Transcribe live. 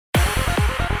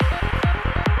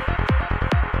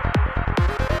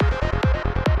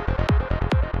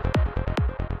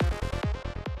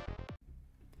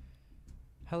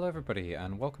Hello everybody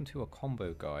and welcome to a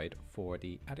combo guide for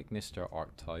the Adagnister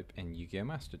archetype in Yu-Gi-Oh!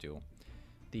 Master Duel.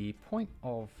 The point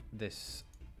of this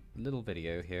little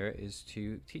video here is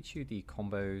to teach you the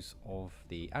combos of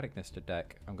the Adagnister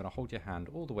deck. I'm going to hold your hand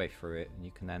all the way through it and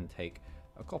you can then take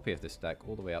a copy of this deck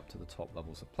all the way up to the top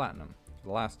levels of Platinum. For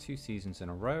the last 2 seasons in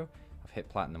a row I've hit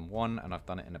Platinum 1 and I've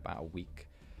done it in about a week.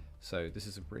 So this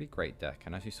is a really great deck,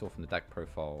 and as you saw from the deck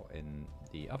profile in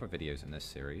the other videos in this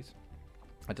series,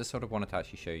 I just sort of wanted to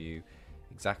actually show you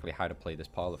exactly how to play this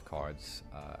pile of cards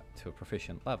to a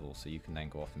proficient level so you can then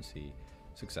go off and see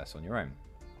success on your own.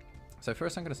 So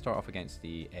first I'm going to start off against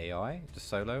the AI, just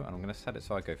solo, and I'm going to set it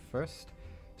so I go first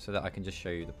so that I can just show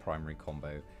you the primary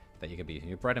combo that you're going to be using,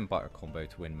 your bread and butter combo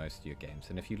to win most of your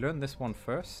games. And if you learn this one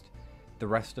first, the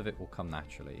rest of it will come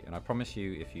naturally. And I promise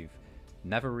you, if you've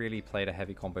never really played a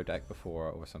heavy combo deck before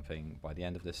or something, by the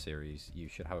end of this series you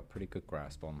should have a pretty good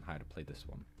grasp on how to play this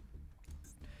one.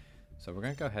 So we're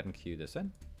going to go ahead and cue this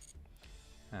in,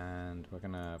 and we're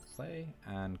going to play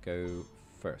and go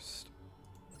first.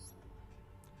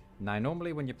 Now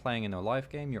normally when you're playing in a live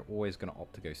game you're always going to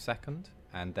opt to go second,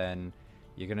 and then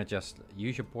you're going to just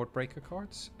use your board breaker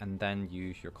cards and then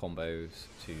use your combos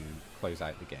to close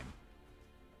out the game.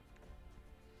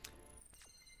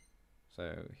 So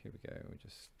here we go,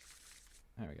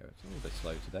 there we go, it's a little bit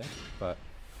slow today, but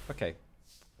okay.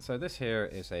 So this here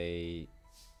is a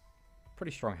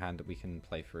pretty strong hand that we can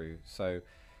play through. So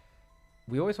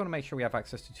we always want to make sure we have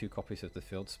access to 2 copies of the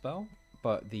field spell,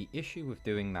 but the issue with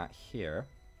doing that here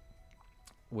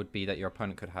would be that your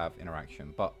opponent could have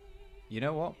interaction. But you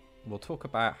know what? We'll talk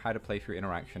about how to play through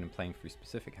interaction and playing through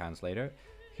specific hands later.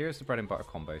 Here's the bread and butter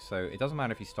combo. So it doesn't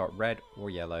matter if you start red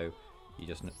or yellow,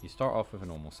 you start off with a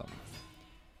normal summon.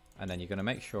 And then you're going to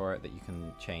make sure that you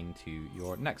can chain to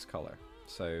your next color.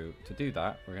 So to do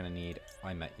that, we're going to need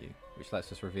I Met You, which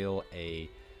lets us reveal a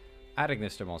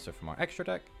Adagnister monster from our extra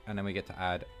deck, and then we get to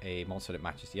add a monster that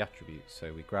matches the attribute.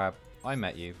 So we grab I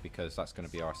Met You because that's going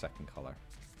to be our second color.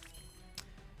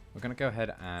 We're going to go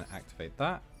ahead and activate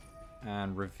that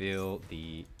and reveal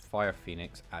the Fire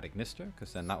Phoenix Adagnister,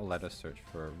 because then that will let us search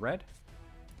for red.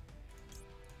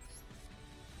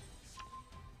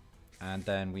 And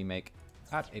then we make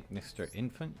Adagnister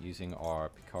Infant using our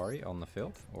Picari on the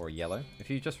field, or yellow. If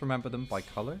you just remember them by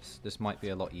colors, this might be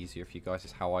a lot easier for you guys.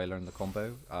 It's how I learned the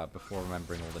combo before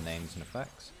remembering all the names and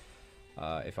effects.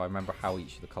 If I remember how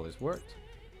each of the colors worked,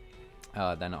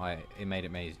 then it made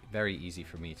it very easy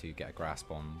for me to get a grasp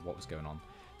on what was going on.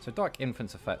 So Dark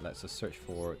Infant's effect lets us search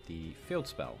for the field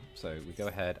spell. So we go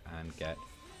ahead and get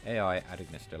AI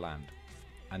Adagnister Land.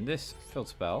 And this field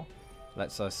spell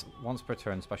lets us once per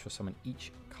turn special summon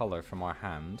each color from our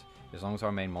hand as long as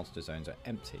our main monster zones are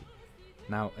empty.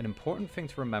 Now an important thing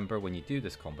to remember when you do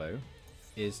this combo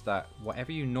is that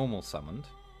whatever you normal summoned,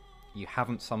 you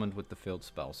haven't summoned with the field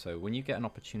spell. So when you get an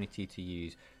opportunity to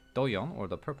use Doyon, or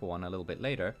the purple one, a little bit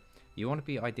later, you want to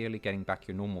be ideally getting back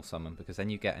your normal summon, because then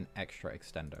you get an extra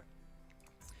extender.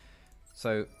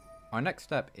 So our next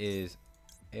step is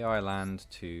AI Land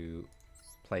to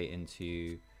play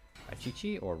into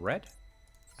Achichi or red.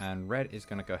 And red is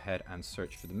going to go ahead and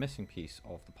search for the missing piece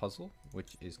of the puzzle,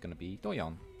 which is going to be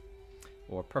Doyon,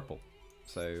 or purple.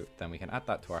 So then we can add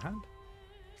that to our hand.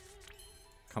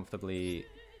 Comfortably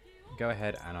go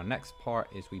ahead, and our next part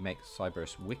is we make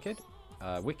Cyberse Wicked.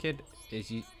 Wicked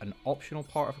is an optional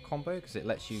part of a combo because it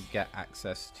lets you get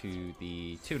access to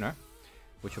the tuner,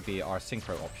 which will be our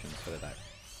synchro options for the deck.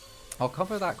 I'll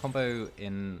cover that combo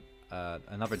in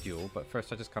another duel, but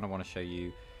first I just kind of want to show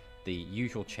you the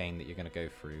usual chain that you're going to go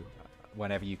through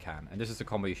whenever you can. And this is a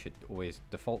combo you should always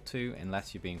default to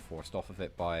unless you're being forced off of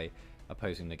it by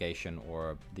opposing negation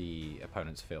or the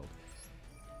opponent's field.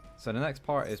 So the next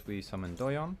part is we summon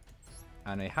Doyon,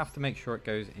 and we have to make sure it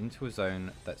goes into a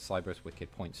zone that Cyberse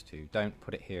Wicked points to. Don't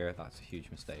put it here, that's a huge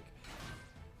mistake.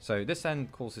 So this then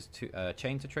causes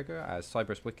chain to trigger as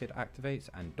Cyberse Wicked activates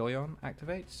and Doyon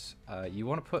activates. You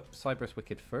want to put Cyberse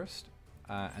Wicked first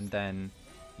and then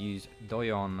use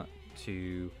Doyon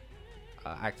to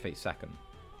activate second.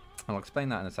 I'll explain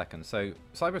that in a second. So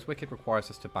Cyberse Wicked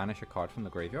requires us to banish a card from the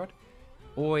graveyard.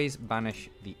 Always banish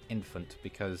the infant,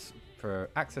 because for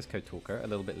Access Code Talker a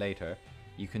little bit later,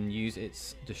 you can use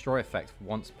its destroy effect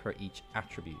once per each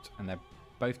attribute, and they're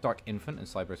both Dark Infant and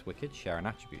Cyberse Wicked share an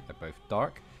attribute. They're both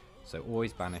dark, so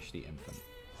always banish the infant.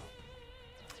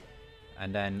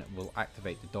 And then we'll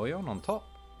activate the Doyon on top.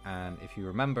 And if you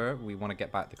remember, we want to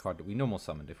get back the card that we normal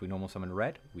summoned. If we normal summoned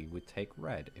red, we would take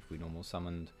red. If we normal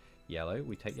summoned yellow,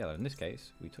 we take yellow. In this case,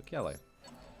 we took yellow.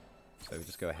 So we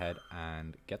just go ahead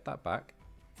and get that back.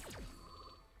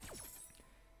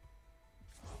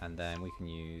 And then we can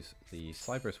use the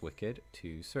Cyberus Wicked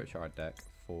to search our deck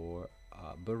for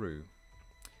Buru.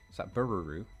 So that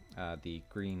Bururu, the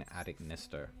green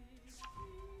Addict-Nister.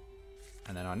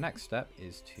 And then our next step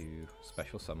is to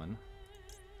special summon,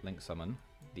 link summon,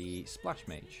 the Splash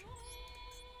Mage.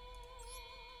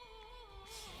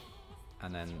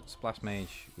 And then Splash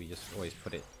Mage, we just always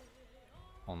put it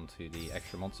onto the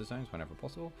extra monster zones whenever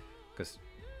possible, because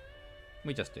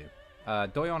we just do.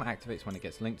 Doyon activates when it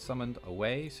gets linked summoned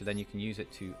away, so then you can use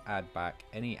it to add back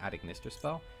any Addict-Nister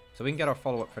spell. So we can get our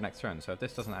follow-up for next turn. So if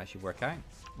this doesn't actually work out,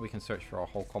 we can search for our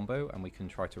whole combo and we can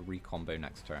try to re-combo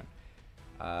next turn.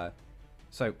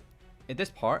 So in this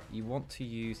part, you want to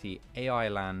use the AI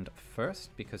land first,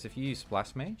 because if you use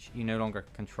Splash Mage, you no longer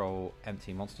control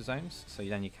empty monster zones, so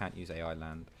then you can't use AI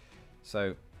land.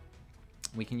 So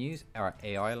we can use our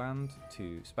AI land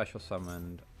to special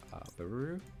summon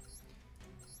Buru.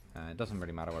 It doesn't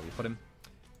really matter where we put him.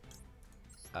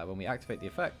 When we activate the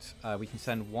effect, we can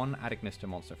send one Addict-Nister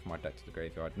monster from our deck to the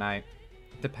graveyard. Now,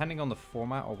 depending on the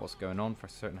format or what's going on for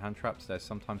certain hand traps, there's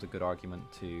sometimes a good argument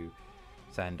to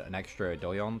send an extra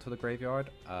Doyon to the graveyard.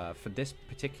 For this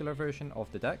particular version of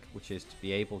the deck, which is to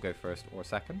be able to go first or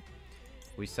second,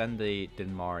 we send the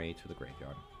Dinmari to the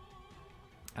graveyard.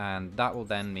 And that will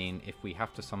then mean if we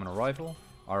have to summon a rival,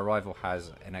 our rival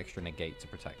has an extra negate to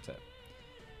protect it.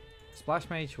 Splash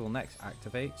Mage will next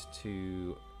activate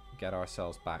to get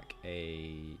ourselves back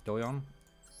a Doyon.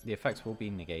 The effects will be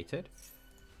negated,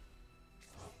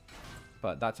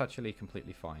 but that's actually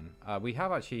completely fine. We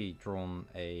have actually drawn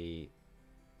a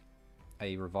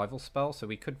revival spell, so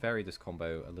we could vary this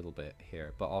combo a little bit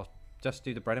here, but I'll just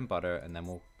do the bread and butter and then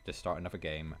we'll just start another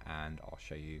game and I'll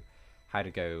show you how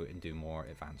to go and do more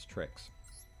advanced tricks.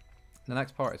 The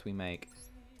next part is we make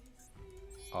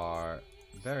our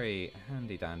very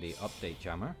handy dandy update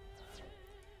jammer,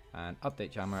 and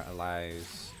update jammer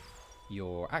allows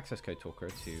your access code talker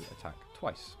to attack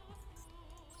twice.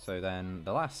 So then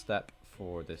the last step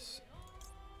for this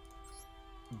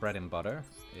bread and butter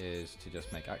is to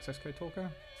just make access code talker,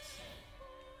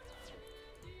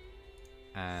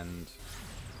 and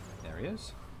there he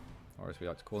is, or as we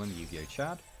like to call him, Yu-Gi-Oh!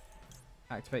 Chad.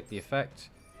 Activate the effect.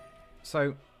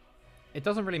 So it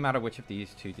doesn't really matter which of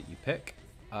these two that you pick.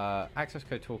 Access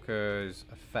code talker's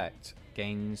effect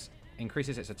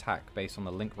increases its attack based on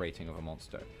the link rating of a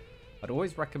monster. I'd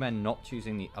always recommend not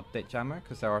choosing the update jammer,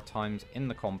 because there are times in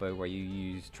the combo where you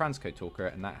use transcode talker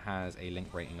and that has a link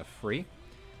rating of 3.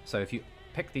 So if you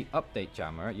pick the update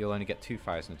jammer, you'll only get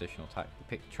 2,000 additional attack. If you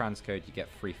pick transcode, you get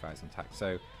 3,000 attack.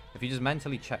 So if you just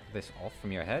mentally check this off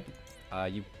from your head,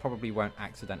 you probably won't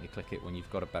accidentally click it when you've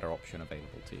got a better option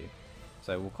available to you.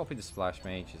 So we'll copy the Splash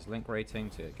Mage's link rating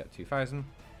to get 2,000,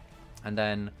 and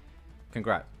then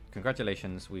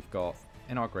congratulations, we've got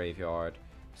in our graveyard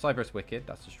Cyberus Wicked,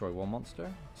 that's destroy one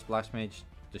monster, Splash Mage,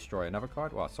 destroy another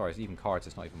card, well sorry, it's even cards,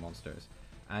 it's not even monsters,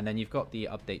 and then you've got the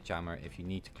update jammer if you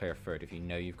need to clear third, if you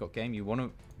know you've got game. You want to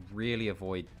really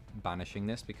avoid banishing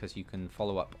this because you can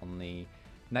follow up on the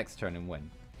next turn and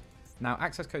win. Now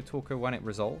access code talker, when it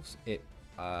resolves,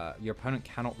 your opponent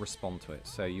cannot respond to it,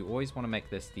 so you always want to make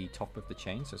this the top of the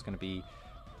chain, so it's going to be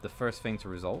the first thing to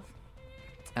resolve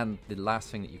and the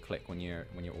last thing that you click when you're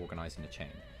organizing the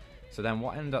chain. So then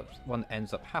what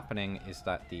ends up happening is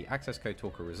that the access code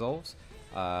talker resolves,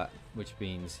 which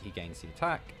means he gains the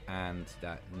attack and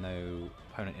that no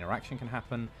opponent interaction can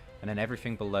happen, and then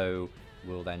everything below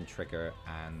will then trigger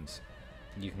and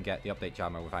you can get the update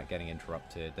jammer without getting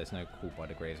interrupted. There's no cool by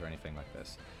the graves or anything like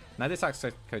this. Now this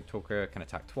access code talker can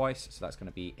attack twice, so that's going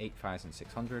to be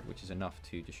 8,600, which is enough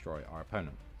to destroy our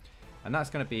opponent. And that's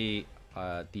going to be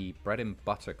the bread and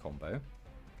butter combo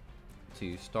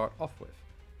to start off with.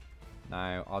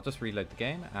 Now I'll just reload the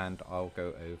game and I'll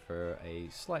go over a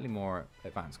slightly more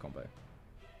advanced combo.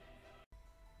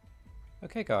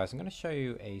 Okay guys, I'm going to show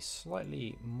you a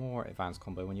slightly more advanced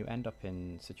combo when you end up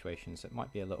in situations that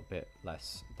might be a little bit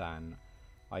less than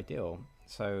ideal.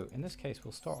 So in this case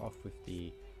we'll start off with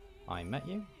the I Met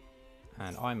You,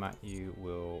 and I Met You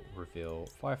will reveal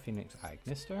Fire Phoenix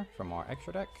Addict-Nister from our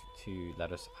extra deck to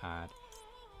let us add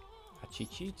a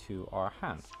Chi-Chi to our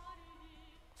hand.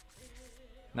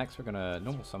 Next we're going to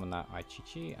normal summon that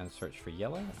Chi-Chi and search for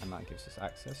yellow, and that gives us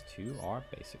access to our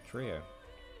basic trio.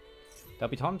 There'll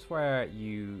be times where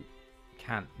you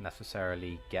can't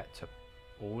necessarily get to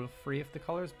all 3 of the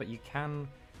colors, but you can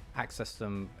access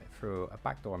them through a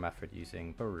backdoor method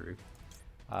using Buru.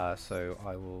 So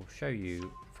I will show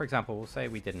you, for example, we'll say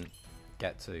we didn't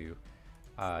get to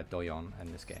Doyon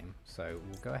in this game. So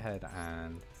we'll go ahead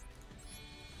and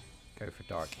go for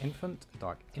Dark Infant.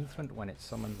 Dark Infant, when it's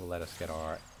summoned, will let us get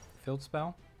our field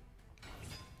spell.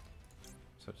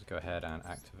 So we'll just go ahead and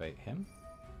activate him.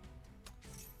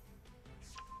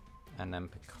 And then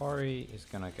Picari is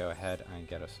going to go ahead and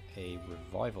get us a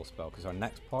revival spell, because our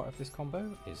next part of this combo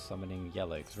is summoning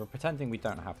yellow, because we're pretending we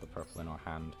don't have the purple in our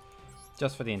hand,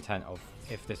 just for the intent of,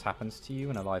 if this happens to you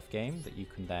in a live game, that you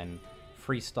can then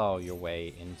freestyle your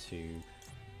way into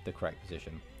the correct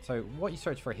position. So what you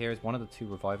search for here is one of the two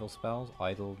revival spells,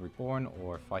 Idle Reborn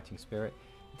or Fighting Spirit.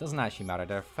 It doesn't actually matter,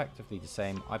 they're effectively the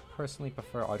same. I personally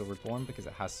prefer Idle Reborn because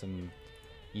it has some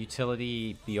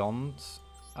utility beyond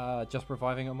just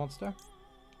reviving a monster.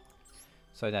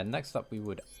 So then next up we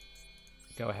would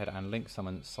go ahead and link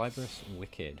summon Cyberus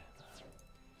Wicked.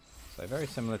 So very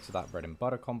similar to that bread and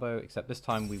butter combo, except this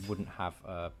time we wouldn't have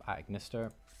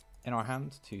Agnister in our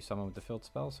hand to summon with the field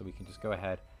spell, so we can just go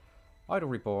ahead, Idle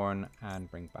Reborn, and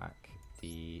bring back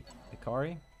the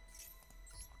Picari.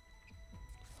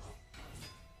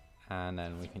 And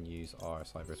then we can use our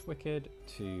Cyberus Wicked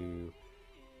to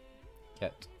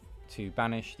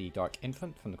banish the Dark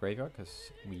Infant from the graveyard,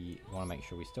 because we want to make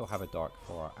sure we still have a Dark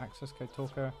for our access code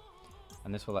talker,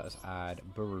 and this will let us add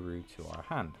Bururu to our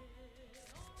hand.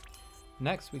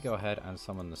 Next we go ahead and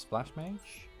summon the Splash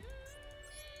Mage,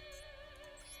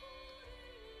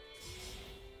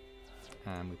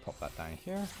 and we pop that down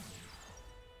here,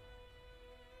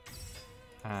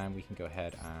 and we can go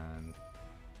ahead and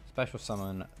special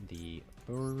summon the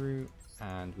Bururu,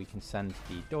 and we can send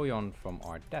the Doyon from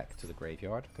our deck to the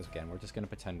graveyard, because again we're just going to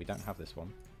pretend we don't have this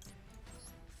one.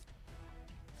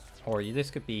 Or this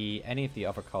could be any of the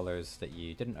other colors that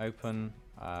you didn't open.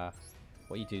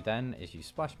 What you do then is you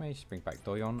Splash Mage to bring back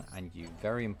Doyon, and you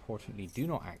very importantly do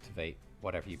not activate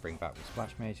whatever you bring back with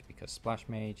Splash Mage, because Splash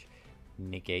Mage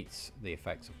negates the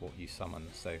effects of what you summon.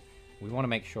 So we want to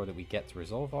make sure that we get to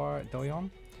resolve our Doyon.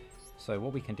 So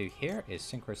what we can do here is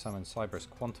Synchro Summon Cyberus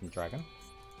Quantum Dragon.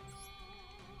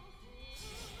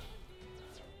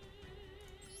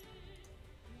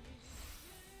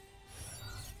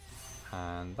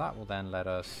 And that will then let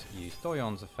us use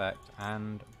Doyon's effect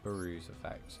and Buru's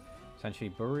effect. Essentially,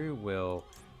 Buru will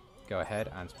go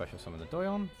ahead and special summon the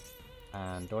Doyon,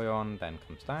 and Doyon then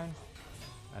comes down,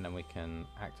 and then we can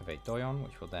activate Doyon,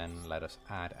 which will then let us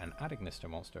add an Agnister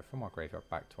monster from our graveyard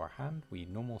back to our hand. We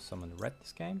normal summon red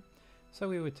this game, so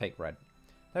we would take red.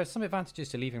 There's some advantages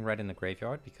to leaving red in the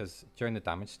graveyard, because during the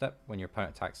damage step, when your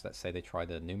opponent attacks, let's say they try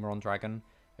the Numeron Dragon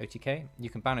OTK,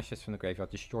 you can banish this from the graveyard,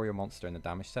 destroy your monster in the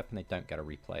damage step, and they don't get a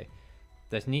replay.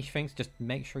 There's niche things, just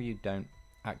make sure you don't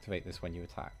activate this when you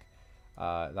attack.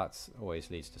 That's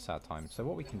always leads to sad times. So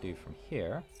what we can do from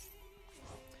here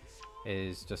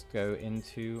is just go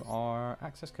into our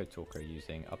access code talker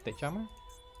using Update Jammer.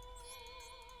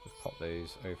 Just pop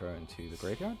those over into the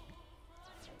graveyard.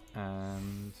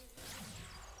 And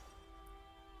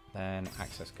then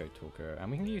access code talker. And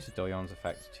we can use the Doyon's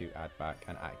effect to add back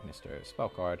an Agnister spell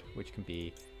card, which can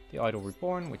be the Idle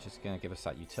Reborn, which is going to give us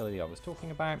that utility I was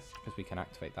talking about, because we can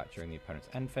activate that during the opponent's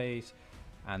end phase.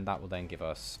 And that will then give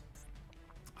us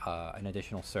an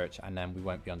additional search, and then we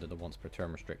won't be under the once per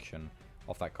turn restriction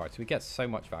of that card. So we get so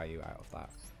much value out of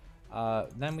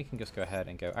that. Then we can just go ahead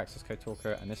and go access code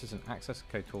talker, and this is an access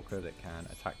code talker that can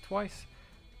attack twice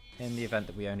in the event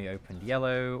that we only opened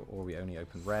yellow or we only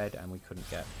opened red and we couldn't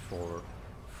get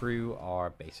through our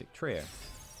basic trio.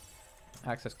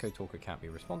 Access code talker can't be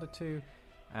responded to,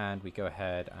 and we go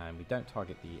ahead and we don't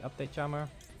target the update jammer,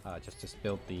 just to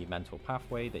build the mental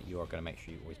pathway that you are going to make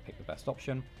sure you always pick the best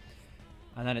option.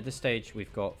 And then at this stage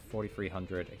we've got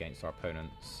 4,300 against our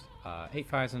opponent's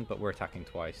 8,000, but we're attacking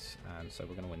twice, and so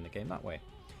we're going to win the game that way.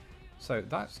 So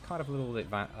that's kind of a little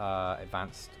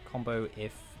advanced combo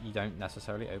if you don't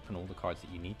necessarily open all the cards that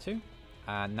you need to.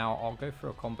 And now I'll go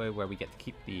through a combo where we get to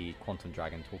keep the Quantum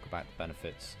Dragon, talk about the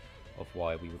benefits of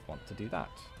why we would want to do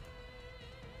that.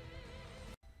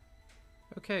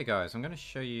 Okay guys, I'm going to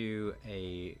show you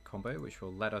a combo which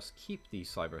will let us keep the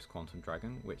Cyberus Quantum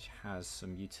Dragon, which has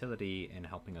some utility in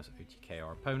helping us OTK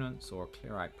our opponents or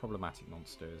clear out problematic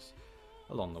monsters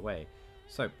along the way.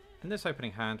 So in this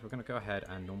opening hand, we're going to go ahead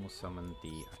and normal summon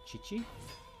the Achichi,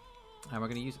 and we're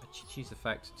going to use Achichi's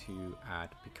effect to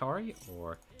add Picari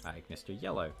or Agnister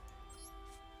Yellow.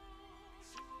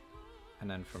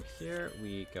 And then from here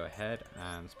we go ahead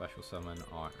and special summon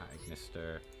our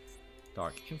Agnister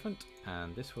Dark Infant,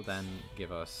 and this will then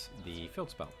give us the field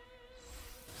spell.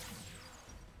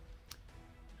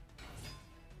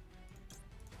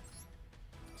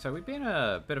 So we'd be in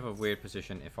a bit of a weird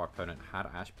position if our opponent had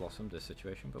Ash Blossom this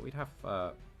situation, but we'd have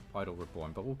Idle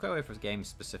Reborn. But we'll go over game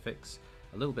specifics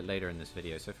a little bit later in this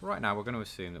video. So for right now, we're going to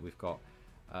assume that we've got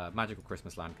Magical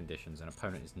Christmas Land conditions, and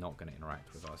opponent is not going to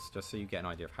interact with us, just so you get an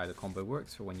idea of how the combo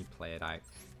works for when you play it out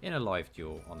in a live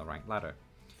duel on the ranked ladder.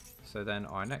 So then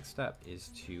our next step is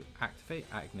to activate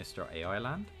Agnister AI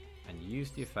Land and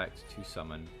use the effect to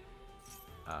summon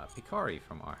Picari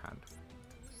from our hand.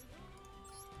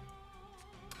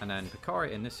 And then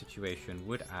Picari in this situation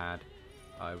would add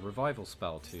a revival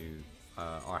spell to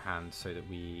our hand so that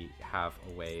we have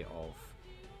a way of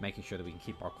making sure that we can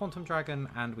keep our Quantum Dragon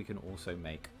and we can also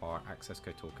make our Access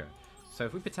Code Talker. So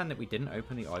if we pretend that we didn't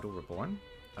open the Idol Reborn,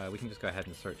 we can just go ahead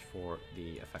and search for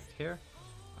the effect here.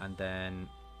 And then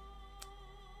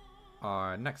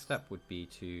our next step would be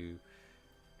to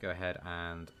go ahead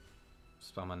and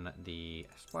summon the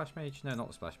Splash Mage. No, not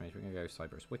the Splash Mage. We're going to go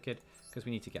Cyberus Wicked because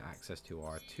we need to get access to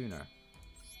our tuner.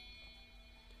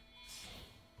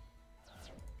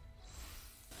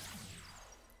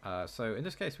 So in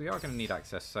this case, we are going to need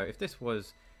access. So if this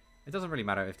was, it doesn't really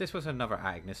matter. If this was another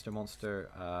Agnister monster,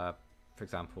 for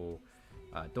example,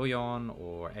 Doyon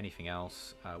or anything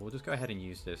else, we'll just go ahead and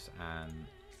use this and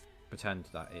pretend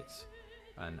that it's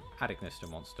an Agnister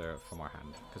monster from our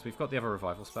hand, because we've got the other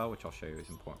revival spell, which I'll show you is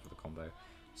important for the combo.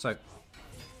 So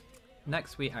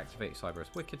next we activate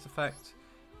Cyberus Wicked's effect,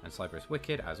 and Cyberus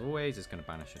Wicked, as always, is going to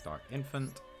banish a Dark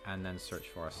Infant, and then search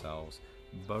for ourselves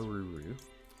Boruru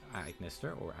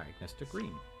Agnister or Agnister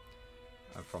Green.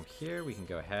 And from here we can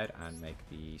go ahead and make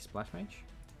the Splash Mage.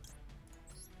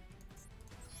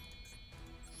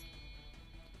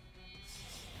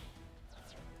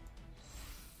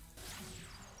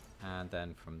 And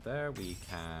then from there we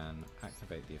can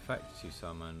activate the effect to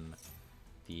summon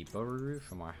the Boruru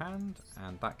from our hand,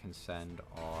 and that can send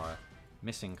our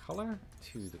missing color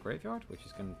to the graveyard, which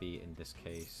is going to be, in this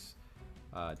case,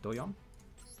 Doyon.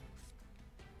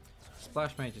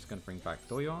 Splash Mage is going to bring back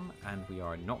Doyon, and we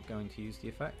are not going to use the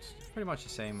effect. It's pretty much the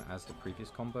same as the previous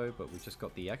combo, but we just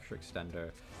got the extra extender,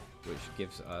 which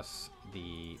gives us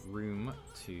the room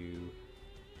to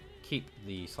keep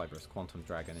the Cyberus Quantum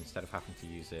Dragon instead of having to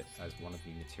use it as one of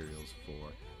the materials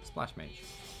for Splash Mage.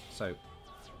 So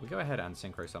we go ahead and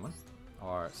Synchro Summon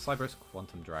our Cyberus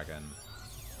Quantum Dragon.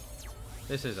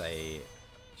 This is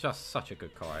just such a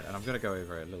good card, and I'm going to go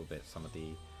over a little bit some of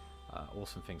the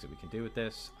awesome things that we can do with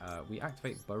this. We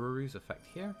activate Boruru's effect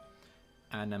here,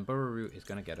 and then Boruru is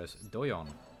going to get us Doyon,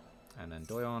 and then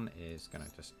Doyon is going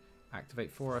to just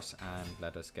activate for us and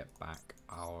let us get back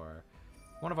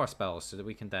one of our spells so that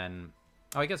we can then...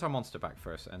 Oh, he gets our monster back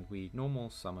first, and we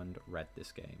normal summoned red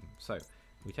this game. So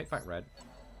we take back red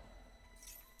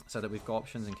so that we've got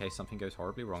options in case something goes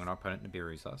horribly wrong and our opponent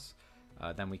Nibiru's us.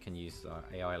 Then we can use our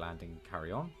AI landing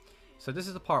carry on. So this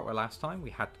is the part where last time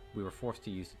we were forced to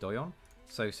use the Doyon.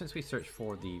 So since we searched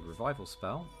for the revival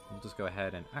spell, we'll just go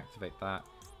ahead and activate that,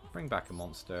 bring back a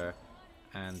monster,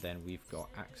 and then we've got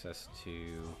access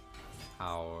to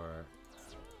our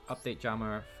Update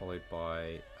Jammer, followed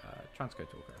by Transcode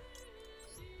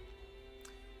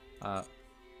Talker.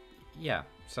 Yeah,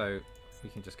 so we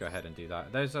can just go ahead and do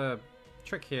that. There's a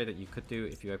trick here that you could do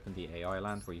if you open the AI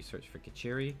land where you search for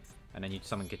Gachiri, and then you'd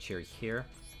summon Gachiri here.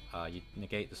 You'd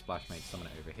negate the Splash Mage, summon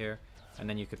it over here, and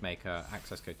then you could make a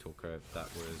Access Code Talker that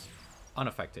was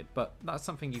unaffected. But that's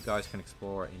something you guys can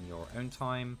explore in your own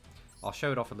time. I'll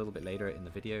show it off a little bit later in the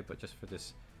video, but just for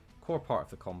this core part of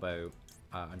the combo,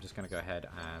 I'm just going to go ahead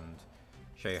and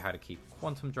show you how to keep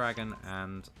Quantum Dragon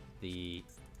and the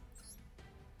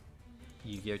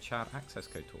Yu-Gi-Oh! Chat Access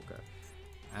Code Talker.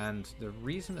 And the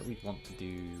reason that we'd want to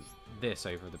do this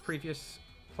over the previous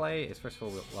play is, first of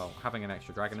all, well, having an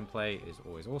extra dragon in play is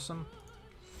always awesome,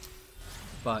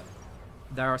 but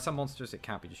there are some monsters that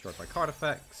can't be destroyed by card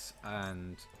effects,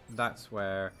 and that's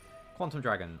where Quantum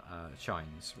Dragon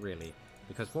shines, really,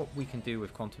 because what we can do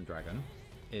with Quantum Dragon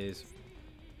is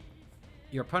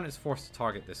your opponent's forced to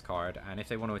target this card, and if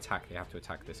they want to attack, they have to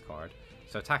attack this card.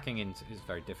 So attacking is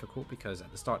very difficult because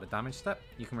at the start of the damage step,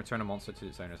 you can return a monster to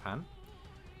its owner's hand.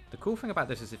 The cool thing about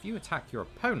this is if you attack your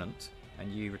opponent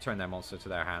and you return their monster to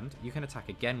their hand, you can attack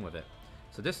again with it.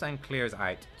 So this then clears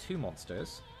out 2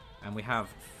 monsters, and we have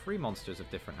 3 monsters of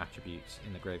different attributes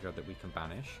in the graveyard that we can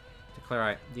banish to clear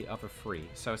out the other 3.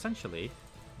 So essentially,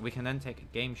 we can then take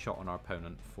a game shot on our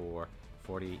opponent for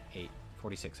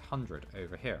 4,600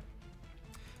 over here.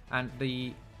 And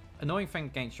the annoying thing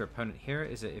against your opponent here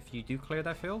is that if you do clear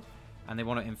their field and they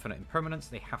want an infinite impermanence,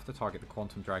 they have to target the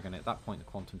Quantum Dragon. At that point, the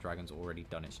Quantum Dragon's already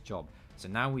done its job. So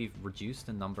now we've reduced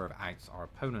the number of outs our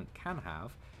opponent can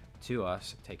have to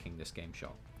us taking this game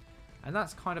shot. And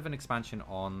that's kind of an expansion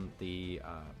on the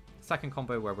second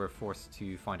combo where we're forced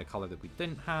to find a color that we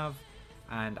didn't have,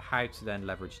 and how to then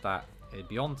leverage that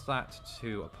beyond that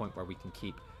to a point where we can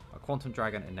keep a Quantum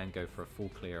Dragon and then go for a full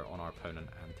clear on our opponent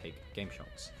and take game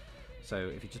shots. So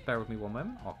if you just bear with me one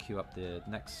moment, I'll queue up the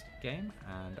next game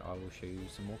and I will show you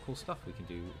some more cool stuff we can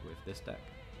do with this deck.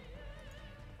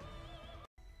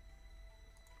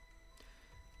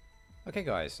 Okay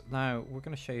guys, now we're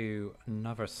going to show you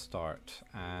another start,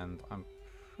 and I'm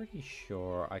pretty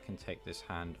sure I can take this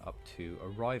hand up to a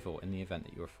rival in the event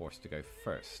that you are forced to go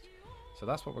first. So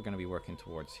that's what we're going to be working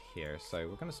towards here. So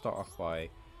we're going to start off by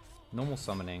normal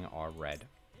summoning our red.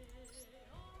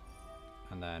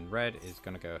 And then red is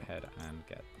going to go ahead and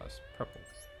get us purple.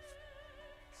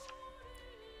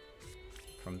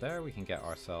 From there we can get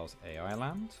ourselves AI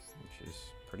land, which is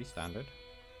pretty standard.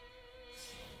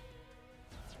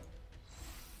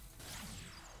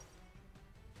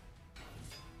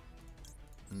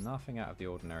 Nothing out of the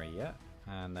ordinary yet,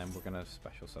 and then we're going to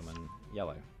special summon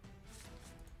yellow.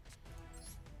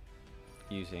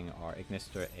 Using our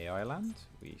Ignister AI land,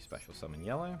 we special summon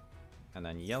yellow, and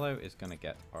then yellow is going to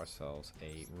get ourselves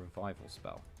a revival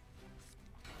spell.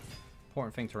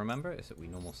 Important thing to remember is that we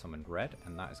normal summoned red,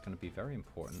 and that is going to be very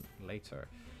important later.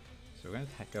 So we're going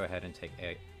to go ahead and take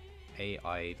a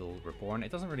Idol Reborn.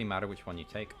 It doesn't really matter which one you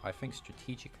take. I think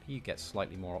strategically you get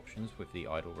slightly more options with the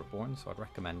Idol Reborn, so I'd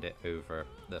recommend it over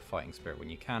the Fighting Spirit when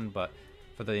you can, but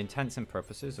for the intents and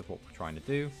purposes of what we're trying to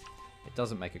do, it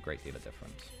doesn't make a great deal of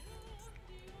difference.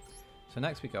 So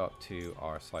next we go up to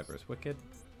our Cyber's Wicked.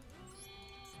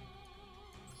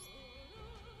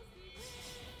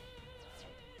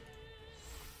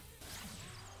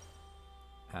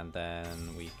 And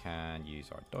then we can use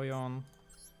our Doyon.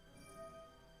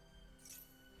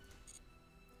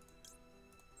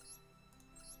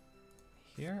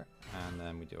 Here, and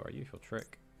then we do our usual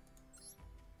trick,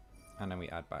 and then we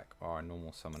add back our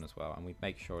normal summon as well, and we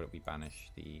make sure that we banish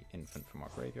the infant from our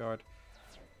graveyard,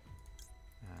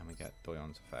 and we get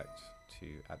Doyon's effect to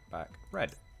add back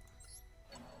red.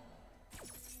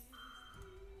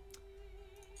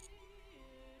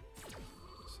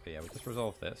 So yeah, we'll just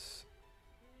resolve this,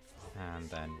 and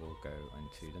then we'll go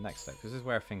into the next step. This is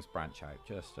where things branch out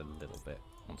just a little bit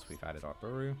once we've added our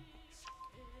Buru.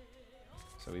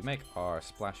 So we make our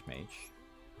Splash Mage.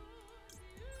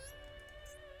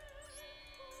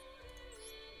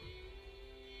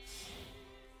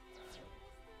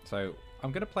 So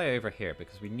I'm going to play over here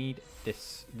because we need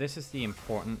this. This is the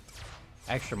important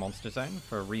extra monster zone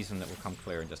for a reason that will come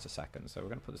clear in just a second. So we're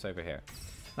going to put this over here.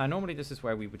 Now normally this is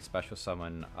where we would special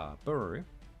summon Buru.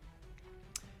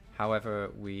 However,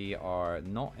 we are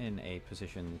not in a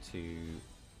position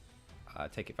to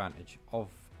take advantage of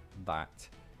that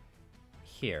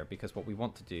here, because what we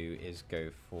want to do is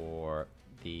go for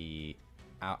the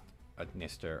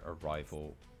Ignister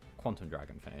Arrival Quantum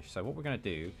Dragon finish. So what we're going to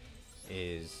do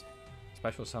is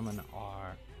special summon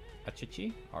our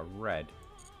Achichi, our red.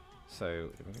 So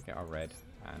we're going to get our red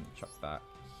and chuck that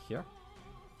here.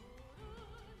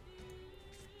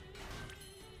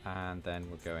 And then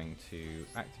we're going to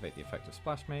activate the effect of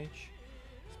Splash Mage.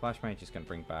 Splash Mage is going to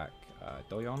bring back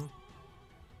Doyon.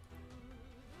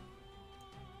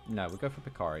 No, we'll go for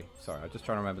Picari. Sorry, I'm just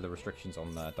trying to remember the restrictions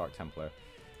on the Dark Templar.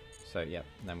 So, yeah,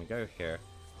 and then we go here.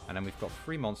 And then we've got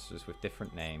 3 monsters with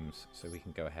different names, so we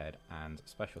can go ahead and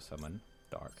special summon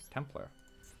Dark Templar.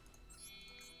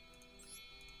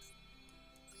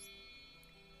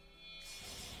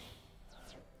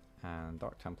 And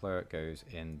Dark Templar goes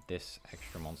in this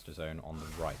extra monster zone on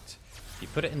the right. If you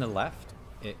put it in the left,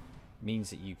 it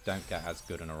means that you don't get as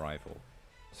good an arrival.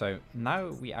 So now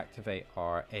we activate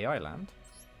our AI land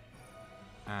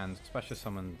and special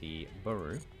summon the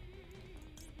Buru.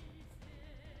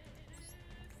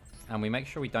 And we make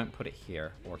sure we don't put it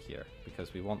here or here,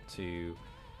 because we want to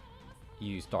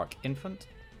use Dark Infant,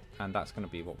 and that's going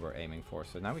to be what we're aiming for.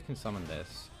 So now we can summon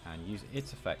this and use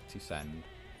its effect to send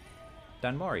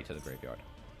Danmari to the graveyard.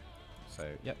 So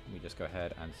yep, we just go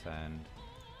ahead and send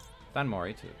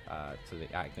Danmari to the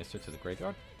Ignister to the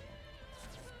graveyard.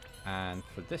 And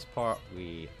for this part,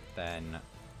 we then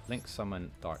link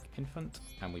summon Dark Infant,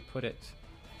 and we put it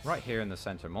right here in the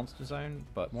center monster zone,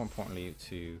 but more importantly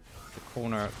to the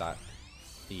corner that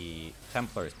the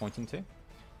Templar is pointing to.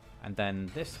 And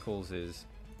then this causes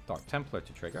Dark Templar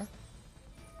to trigger,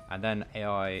 and then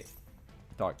AI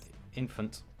Dark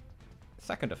Infant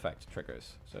second effect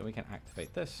triggers. So we can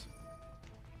activate this,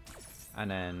 and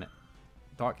then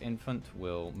Dark Infant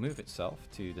will move itself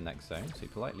to the next zone, so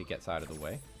it politely gets out of the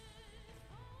way.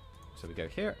 So we go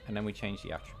here, and then we change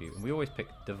the attribute, and we always pick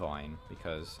Divine,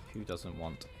 because who doesn't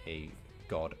want a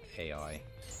God AI?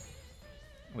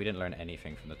 We didn't learn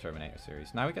anything from the Terminator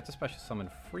series. Now we get to special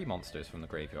summon 3 monsters from the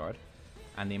graveyard,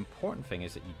 and the important thing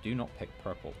is that you do not pick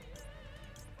purple,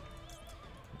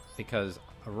 because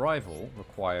Arrival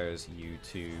requires you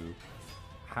to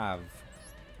have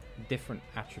different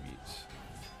attributes,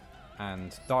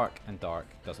 and dark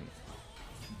doesn't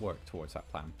work towards that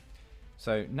plan.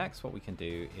 So next what we can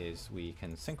do is we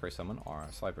can synchro summon our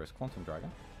Cyber's Quantum Dragon,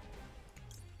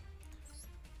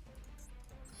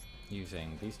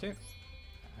 using these two.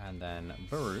 And then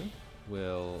Buru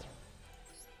will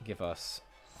give us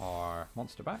our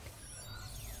monster back.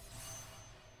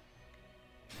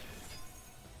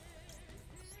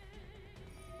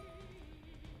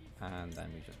 And then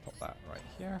we just pop that right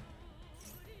here.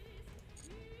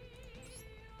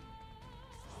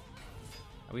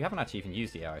 We haven't actually even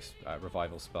used the AI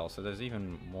revival spell, so there's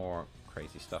even more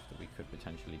crazy stuff that we could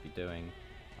potentially be doing.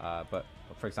 But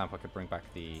for example, I could bring back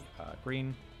the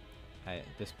green at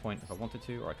this point if I wanted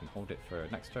to, or I can hold it for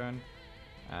next turn.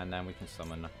 And then we can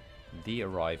summon the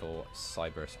Arrival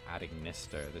Cyberus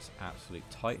Adignister, this absolute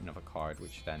titan of a card,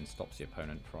 which then stops the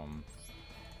opponent from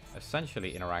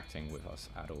essentially interacting with us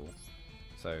at all.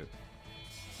 So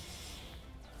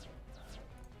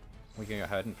we can go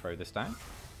ahead and throw this down.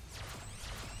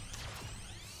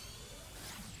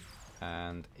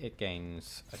 And it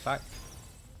gains attack,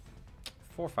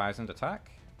 4,000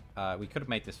 attack. We could have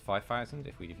made this 5,000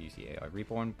 if we'd have used the AI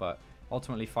Reborn, but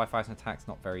ultimately 5,000 attack's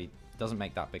doesn't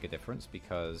make that big a difference,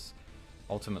 because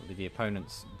ultimately the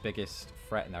opponent's biggest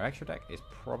threat in their extra deck is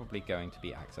probably going to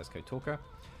be Access Code Talker.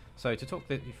 So to talk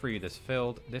through this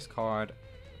field, this card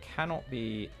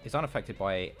is unaffected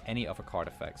by any other card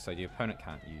effects. So the opponent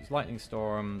can't use Lightning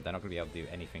Storm, they're not going to be able to do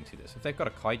anything to this. If they've got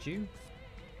a Kaiju,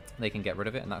 they can get rid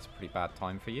of it, and that's a pretty bad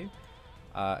time for you.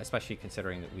 Especially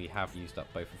considering that we have used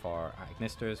up both of our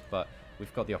Agnisters, but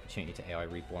we've got the opportunity to AI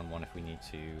Reborn one if we need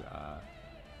to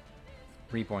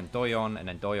Reborn Doyon, and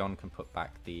then Doyon can put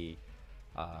back the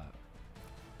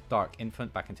Dark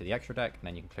Infant back into the extra deck, and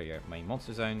then you can clear your main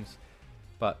monster zones.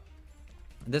 But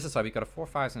this aside, we've got a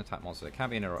 4,000 attack monster that can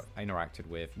be interacted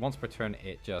with. Once per turn,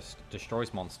 it just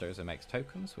destroys monsters and makes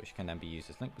tokens, which can then be used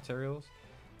as link materials.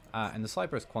 And the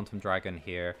Cyberus Quantum Dragon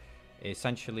here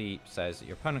essentially says that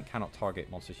your opponent cannot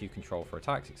target monsters you control for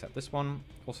attacks except this one.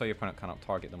 Also, your opponent cannot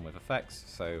target them with effects,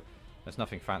 so there's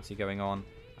nothing fancy going on.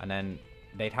 And then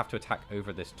they'd have to attack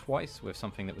over this twice with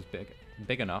something that was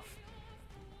big enough.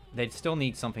 They'd still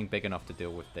need something big enough to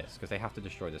deal with this, because they have to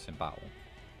destroy this in battle.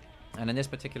 And in this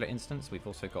particular instance, we've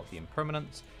also got the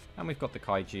Impermanence, and we've got the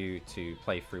Kaiju to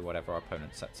play through whatever our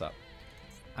opponent sets up.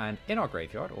 And in our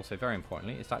graveyard, also very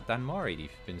importantly, is that Danmari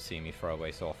you've been seeing me throw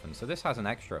away so often. So this has an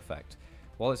extra effect.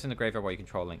 While it's in the graveyard where you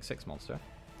control a Link 6 monster,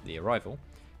 the Arrival,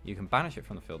 you can banish it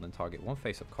from the field and target one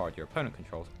face-up card your opponent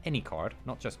controls, any card,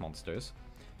 not just monsters,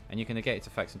 and you can negate its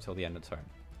effects until the end of turn.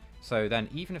 So then,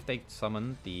 even if they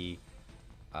summon the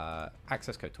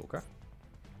Access Code Talker,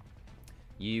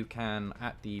 you can,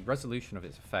 at the resolution of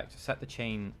its effect, set the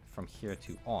chain from here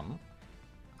to on.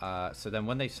 So then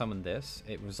when they summon this,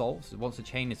 it resolves. Once the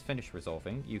chain is finished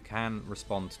resolving, you can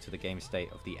respond to the game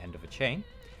state of the end of a chain,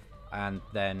 and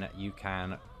then you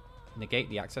can negate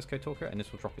the Access Code Talker, and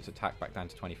this will drop its attack back down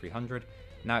to 2,300.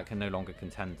 Now it can no longer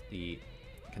contest the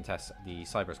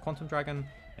Cyberus Quantum Dragon.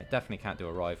 It definitely can't do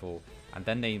a rival, and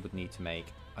then they would need to make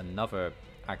another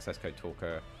Access Code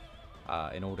Talker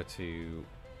in order to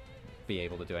be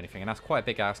able to do anything, and that's quite a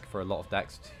big ask for a lot of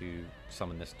decks to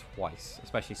summon this twice,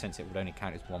 especially since it would only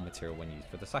count as one material when used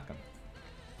for the second.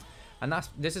 And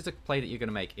this is a play that you're going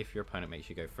to make if your opponent makes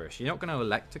you go first. You're not going to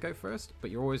elect to go first,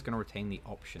 but you're always going to retain the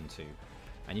option to.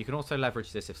 And you can also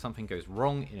leverage this if something goes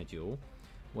wrong in a duel,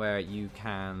 where you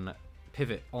can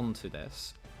pivot onto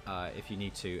this if you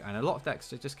need to, and a lot of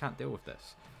decks just can't deal with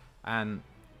this. And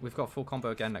we've got full combo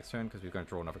again next turn because we're going to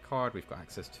draw another card. We've got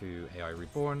access to AI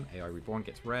Reborn. AI Reborn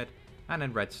gets red, and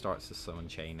then red starts the summon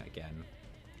chain again.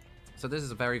 So this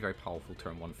is a very, very powerful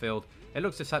turn 1 field. It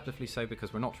looks deceptively so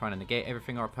because we're not trying to negate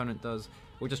everything our opponent does.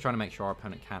 We're just trying to make sure our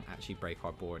opponent can't actually break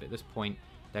our board. At this point,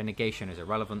 their negation is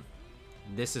irrelevant.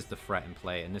 This is the threat in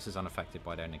play, and this is unaffected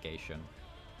by their negation.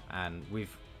 And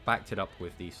we've backed it up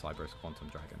with the Cyberus Quantum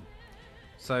Dragon.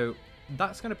 So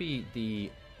that's going to be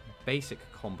the basic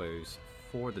combos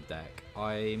for the deck.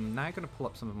 I'm now going to pull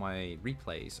up some of my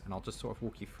replays, and I'll just sort of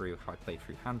walk you through how I played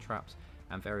through hand traps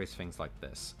and various things like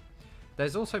this.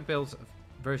 There's also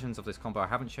versions of this combo I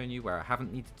haven't shown you where I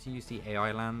haven't needed to use the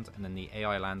AI land, and then the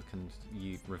AI land can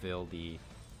reveal the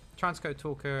Transcode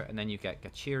Talker, and then you get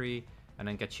Gachiri, and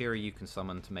then Gachiri you can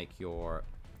summon to make your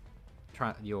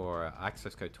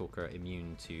Access Code Talker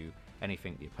immune to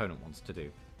anything the opponent wants to do,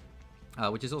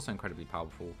 which is also incredibly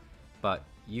powerful. But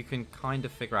you can kind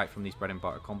of figure out from these bread and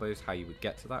butter combos how you would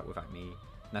get to that without me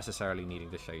necessarily needing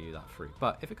to show you that through.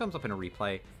 But if it comes up in a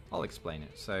replay, I'll explain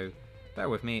it. So bear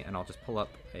with me, and I'll just pull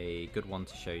up a good one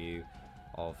to show you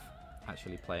of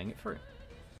actually playing it through.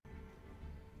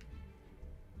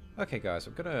 Okay guys,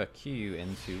 I'm going to cue you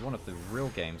into one of the real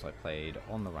games I played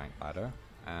on the rank ladder,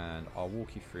 and I'll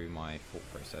walk you through my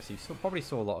thought process. You probably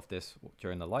saw a lot of this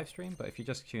during the live stream, but if you're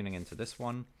just tuning into this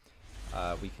one,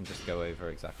 we can just go over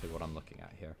exactly what I'm looking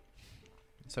at here.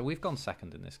 So we've gone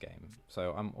second in this game.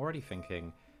 So I'm already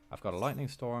thinking I've got a lightning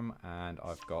storm and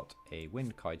I've got a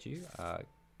wind kaiju,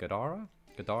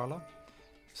 Gadarla.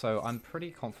 So I'm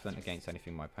pretty confident against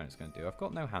anything my opponent's going to do. I've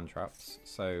got no hand traps,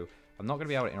 so I'm not going to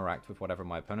be able to interact with whatever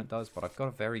my opponent does, but I've got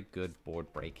a very good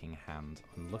board breaking hand.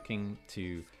 I'm looking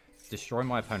to destroy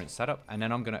my opponent's setup, and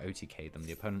then I'm going to OTK them.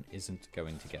 The opponent isn't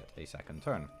going to get a second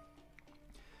turn.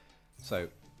 So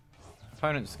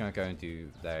opponent's going to go and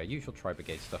do their usual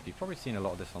Tri-Brigade stuff. You've probably seen a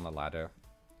lot of this on the ladder.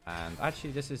 And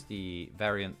actually this is the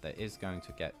variant that is going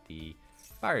to get the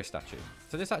barrier statue.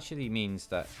 So this actually means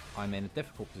that I'm in a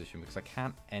difficult position because I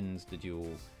can't end the duel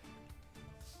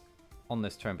on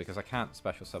this turn because I can't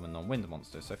special summon non-wind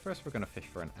monsters. So first we're going to fish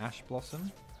for an Ash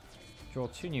Blossom, draw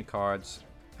 2 new cards,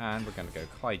 and we're going to go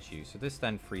Kaiju. So this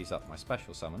then frees up my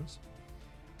special summons.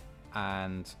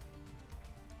 And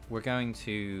we're going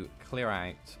to clear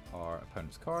out our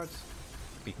opponent's cards.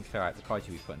 We can clear out the Kaiju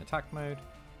we put in attack mode,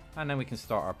 and then we can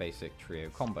start our basic trio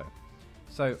combo.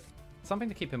 So something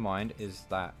to keep in mind is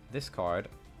that this card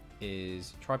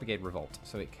is Tri-Brigade Revolt,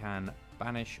 so it can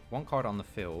banish 1 card on the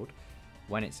field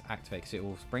when it's activated, so it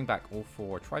will bring back all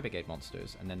 4 Tri-Brigade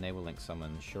monsters, and then they will link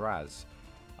summon Shiraz,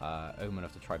 Omen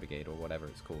of the Tri-Brigade, or whatever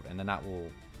it's called, and then that will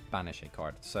banish a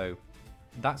card. So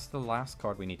that's the last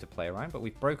card we need to play around, but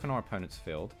we've broken our opponent's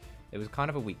field. It was kind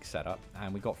of a weak setup,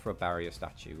 and we got for a barrier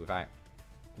statue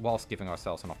whilst giving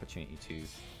ourselves an opportunity to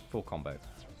full combo.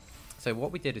 So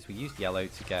what we did is we used yellow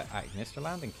to get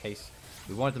Agnisterland in case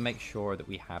we wanted to make sure that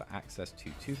we had access to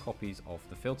 2 copies of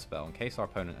the field spell in case our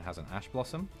opponent has an Ash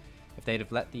Blossom. If they'd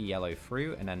have let the yellow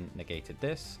through and then negated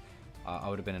this, I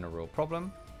would have been in a real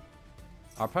problem.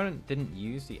 Our opponent didn't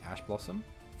use the Ash Blossom,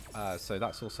 so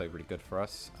that's also really good for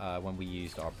us when we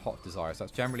used our Pot of Desire. So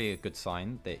that's generally a good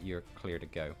sign that you're clear to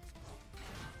go.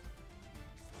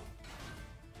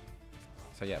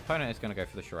 So yeah, opponent is going to go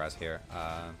for the Shiraz here.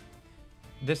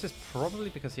 This is probably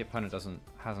because the opponent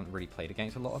hasn't really played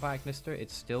against a lot of Agnister.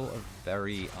 It's still a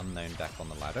very unknown deck on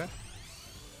the ladder.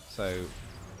 So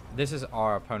this is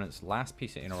our opponent's last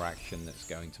piece of interaction that's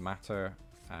going to matter,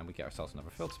 and we get ourselves another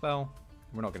field spell.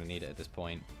 We're not going to need it at this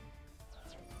point.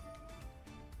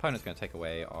 Opponent's going to take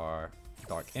away our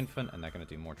Dark Infant, and they're going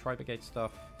to do more Tri-Brigade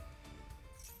stuff.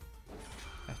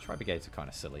 Tri-Brigades are kind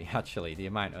of silly, actually, the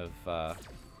amount of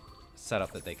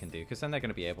setup that they can do, because then they're going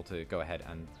to be able to go ahead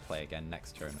and play again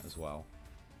next turn as well.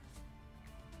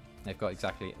 They've got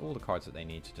exactly all the cards that they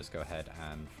need to just go ahead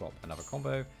and flop another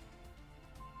combo,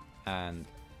 and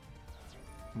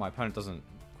my opponent doesn't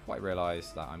quite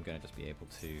realize that I'm going to just be able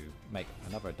to make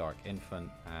another Dark Infant,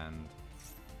 and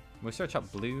we'll search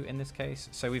up blue in this case.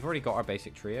 So we've already got our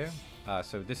basic trio,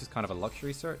 so this is kind of a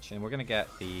luxury search, and we're going to get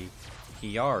the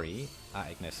Hiyari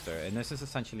at Ignister, and this is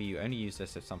essentially you only use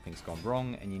this if something's gone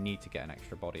wrong and you need to get an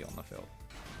extra body on the field.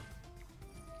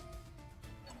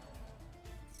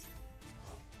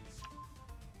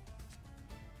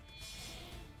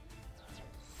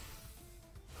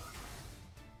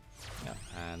 Yeah,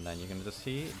 and then you're going to just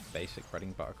see basic bread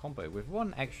and butter combo with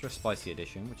 1 extra spicy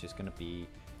addition, which is going to be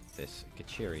this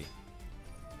Gachiri.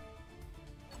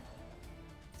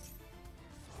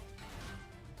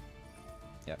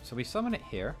 Yep, so we summon it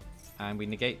here, and we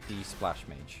negate the Splash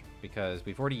Mage, because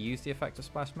we've already used the effect of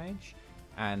Splash Mage,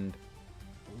 and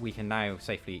we can now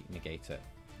safely negate it.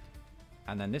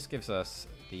 And then this gives us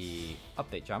the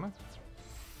Update Jammer,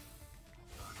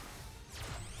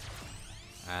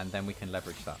 and then we can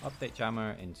leverage that Update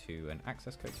Jammer into an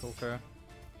Access Code Talker,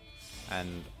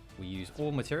 and we use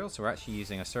all materials, so we're actually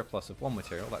using a surplus of 1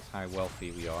 material. That's how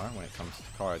wealthy we are when it comes to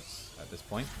cards at this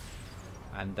point.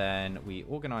 And then we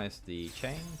organize the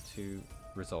chain to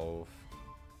resolve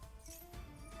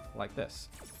like this.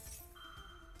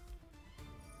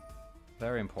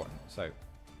 Very important. So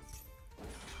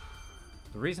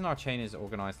the reason our chain is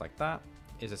organized like that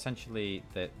is essentially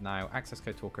that now Access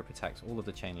Code Talker protects all of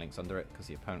the chain links under it because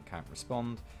the opponent can't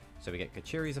respond. So we get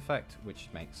Gachiri's effect, which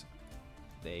makes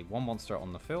a 1 monster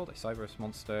on the field, a Cyberus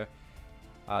monster.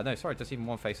 No, sorry, just even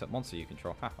 1 face-up monster you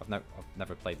control. I've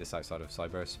never played this outside of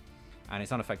Cyberus. And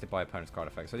it's unaffected by opponent's card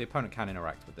effects, so the opponent can't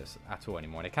interact with this at all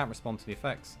anymore. They can't respond to the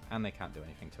effects, and they can't do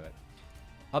anything to it.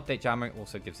 Update Jammer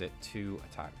also gives it 2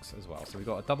 attacks as well. So we've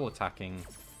got a double attacking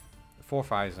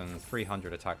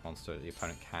 4,300 attack monster that the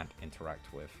opponent can't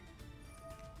interact with.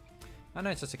 And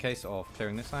then it's just a case of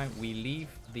clearing this out. We leave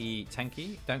the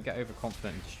Tenki. Don't get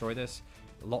overconfident and destroy this.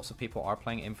 Lots of people are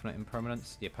playing Infinite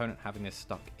Impermanence. The opponent having this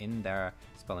stuck in their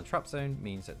spell and trap zone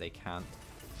means that they can't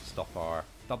stop our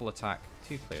double attack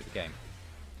to clear the game.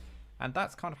 And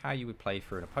that's kind of how you would play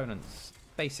through an opponent's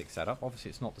basic setup. Obviously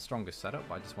it's not the strongest setup,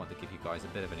 but I just wanted to give you guys a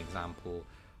bit of an example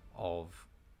of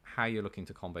how you're looking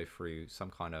to combo through some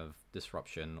kind of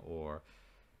disruption or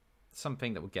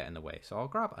something that would get in the way. So I'll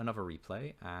grab another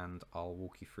replay and I'll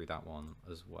walk you through that one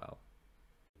as well.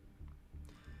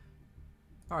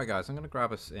 Alright guys, I'm going to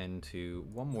grab us into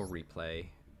one more replay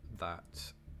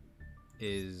that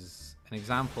is an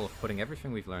example of putting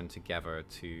everything we've learned together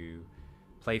to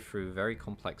play through very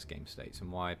complex game states,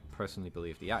 and why I personally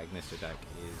believe the Ignister deck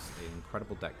is an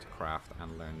incredible deck to craft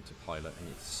and learn to pilot, and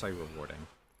it's so rewarding.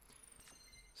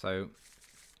 So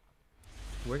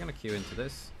we're going to queue into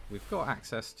this. We've got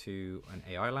access to an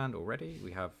AI land already.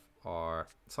 We have our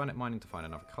Signet mining to find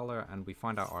another color, and we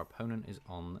find out our opponent is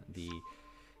on the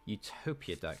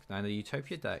Utopia deck. Now the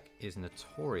Utopia deck is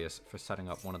notorious for setting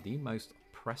up one of the most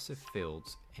oppressive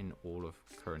fields in all of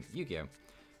current Yu-Gi-Oh!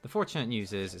 The fortunate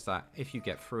news is that if you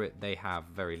get through it, they have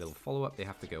very little follow-up, they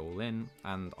have to go all in,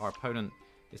 and our opponent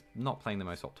is not playing the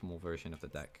most optimal version of the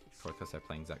deck because they're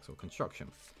playing Zexal Construction.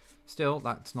 Still,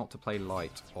 that's not to play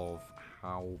light of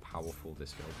how powerful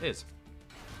this field is.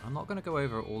 I'm not going to go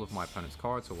over all of my opponent's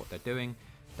cards or what they're doing.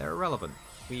 They're irrelevant.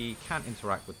 We can't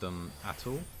interact with them at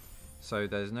all, so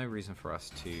there's no reason for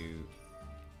us to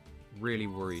really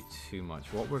worry too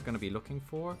much. What we're going to be looking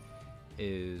for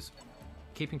is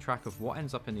keeping track of what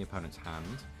ends up in the opponent's hand,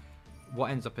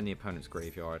 what ends up in the opponent's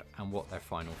graveyard, and what their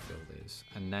final field is.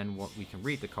 And then what we can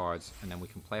read the cards, and then we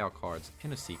can play our cards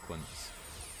in a sequence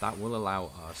that will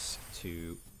allow us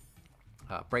to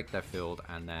break their field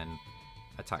and then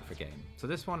attack for game. So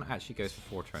this one actually goes for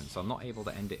 4 turns, so I'm not able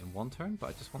to end it in 1 turn, but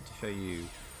I just want to show you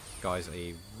guys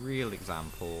a real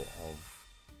example of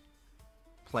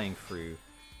playing through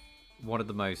one of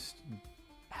the most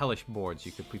hellish boards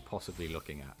you could be possibly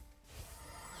looking at.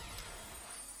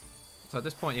 So at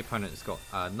this point the opponent has got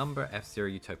number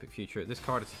F0 Utopic Future. This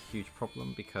card is a huge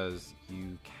problem because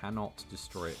you cannot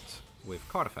destroy it with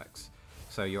card effects.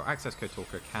 So your access code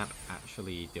talker can't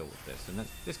actually deal with this, and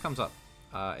this comes up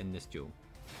in this duel.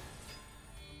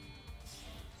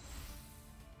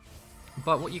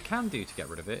 But what you can do to get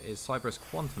rid of it is Cyber's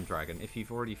Quantum Dragon if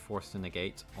you've already forced a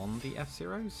negate on the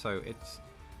F0, so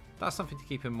that's something to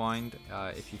keep in mind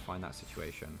if you find that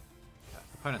situation.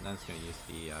 The opponent then is going to use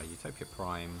the Utopia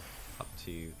Prime up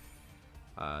to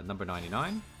number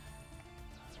 99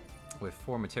 with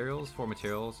 4 materials. 4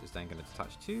 materials is then going to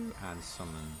detach 2 and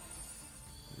summon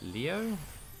Leo,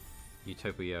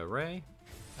 Utopia Ray,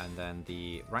 and then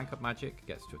the rank up magic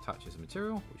gets to attach as a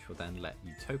material, which will then let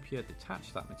Utopia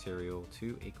detach that material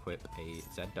to equip a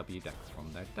ZW deck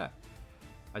from their deck,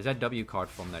 a ZW card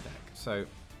from their deck. So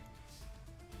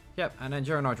yep, and then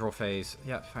during our draw phase,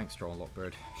 yep, thanks Draw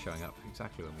Lockbird, showing up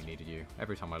exactly when we needed you.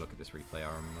 Every time I look at this replay,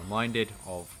 I'm reminded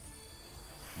of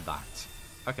that.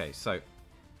 Okay, so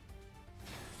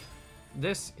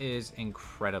this is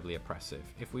incredibly oppressive.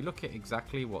 If we look at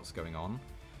exactly what's going on,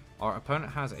 our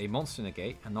opponent has a monster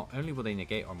negate, and not only will they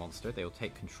negate our monster, they will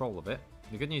take control of it.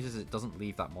 The good news is it doesn't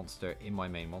leave that monster in my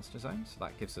main monster zone, so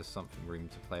that gives us something room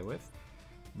to play with.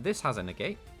 This has a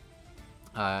negate.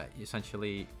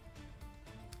 Essentially,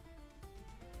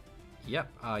 yep,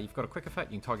 you've got a quick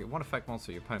effect. You can target 1 effect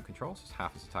monster your opponent controls. It's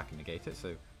half its attack and negate it.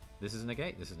 So this is a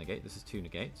negate, this is a negate, this is 2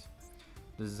 negates.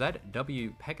 The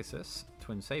ZW Pegasus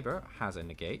Twin Saber has a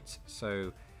negate,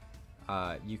 so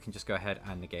you can just go ahead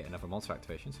and negate another monster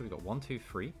activation. So we've got 1, 2,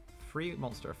 3. 3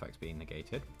 monster effects being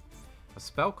negated. A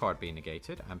spell card being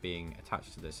negated and being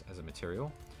attached to this as a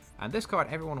material. And this card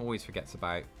everyone always forgets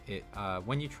about. It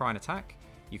when you try and attack,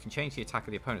 you can change the attack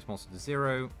of the opponent's monster to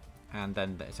 0, and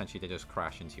then essentially they just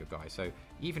crash into your guy. So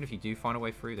even if you do find a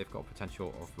way through, they've got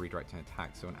potential of redirecting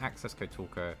attack. So an access code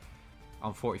talker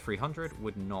on 4300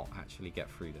 would not actually get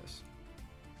through this.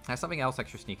 Now something else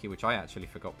extra sneaky, which I actually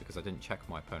forgot because I didn't check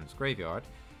my opponent's graveyard,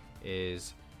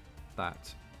 is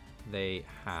that they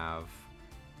have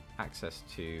access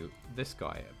to this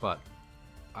guy. But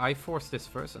I forced this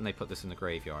first and they put this in the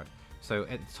graveyard. So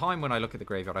at the time when I look at the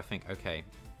graveyard, I think, okay,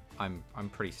 I'm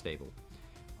pretty stable.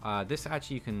 This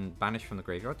actually you can banish from the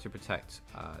graveyard to protect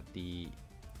the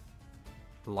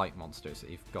light monsters that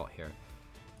you've got here.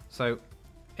 So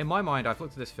in my mind, I've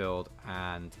looked at this field,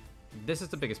 and this is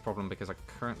the biggest problem because I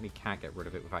currently can't get rid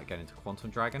of it without getting to Quantum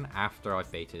Dragon after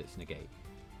I've baited its negate.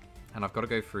 And I've got to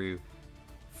go through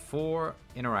 4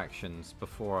 interactions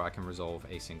before I can resolve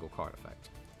a single card effect.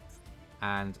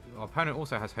 And our opponent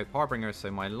also has Hope Harbinger,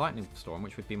 so my Lightning Storm,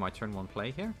 which would be my turn 1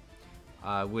 play here,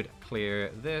 would clear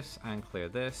this and clear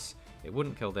this. It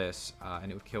wouldn't kill this, and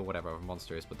it would kill whatever other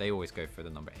monster is, but they always go for the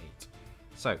number 8.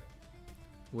 So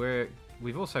we're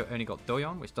We've also only got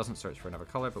Doyon, which doesn't search for another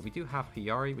color, but we do have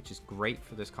Hiyari, which is great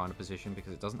for this kind of position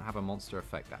because it doesn't have a monster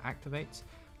effect that activates,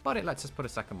 but it lets us put a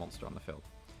second monster on the field.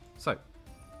 So,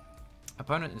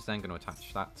 opponent is then going to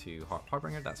attach that to Heart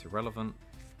Harbinger. That's irrelevant.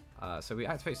 So we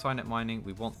activate Signet Mining.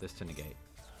 We want this to negate.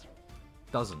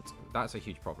 Doesn't. That's a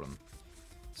huge problem.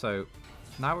 So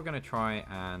now we're going to try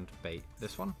and bait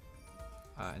this one.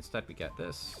 Instead we get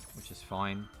this, which is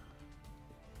fine.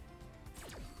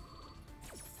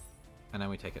 And then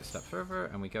we take it a step further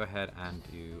and we go ahead and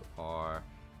do our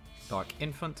Dark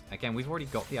Infant. Again, we've already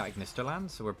got the Agnister land,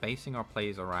 so we're basing our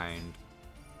plays around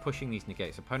pushing these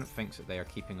negates. Opponent thinks that they are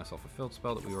keeping us off a field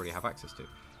spell that we already have access to.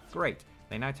 Great.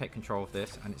 They now take control of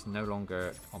this and it's no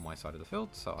longer on my side of the field,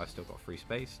 so I've still got free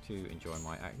space to enjoy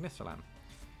my Agnister land.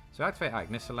 So activate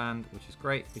Agnister land, which is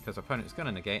great because opponent is going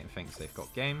to negate and thinks they've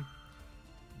got game.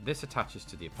 This attaches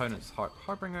to the opponent's Heart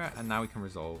Harbinger and now we can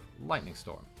resolve Lightning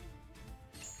Storm.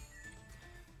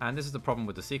 And this is the problem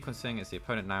with the sequencing, is the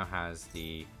opponent now has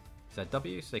the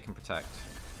ZW, so they can protect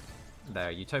their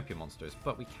Utopia monsters.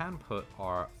 But we can put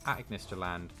our Agnister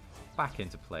land back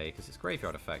into play because it's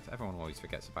graveyard effect. Everyone always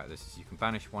forgets about this, is you can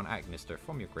banish one Agnister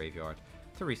from your graveyard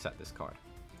to reset this card.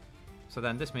 So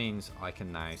then this means I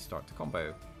can now start to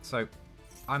combo. So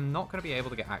I'm not going to be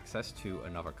able to get access to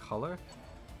another color.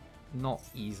 Not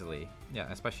easily. Yeah,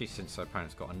 especially since our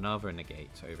opponent's got another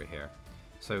negate over here.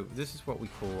 So this is what we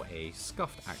call a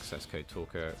scuffed access code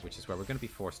talker, which is where we're going to be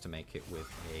forced to make it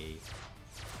with a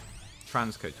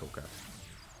transcode talker.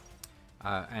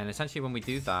 And essentially when we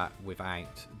do that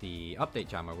without the update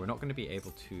jammer, we're not going to be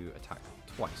able to attack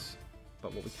twice.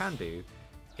 But what we can do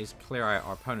is clear out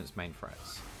our opponent's main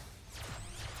threats.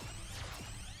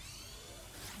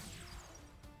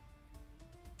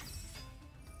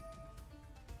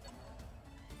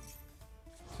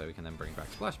 So we can then bring back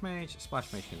Splash Mage.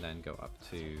 Splash Mage can then go up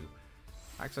to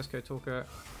Access Code Talker.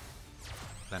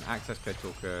 Then Access Code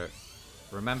Talker.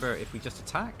 Remember, if we just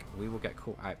attack, we will get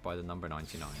caught out by the number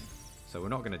 99. So we're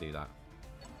not going to do that.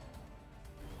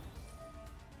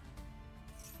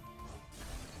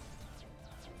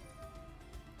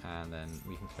 And then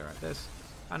we can clear out this.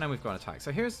 And then we've got an attack.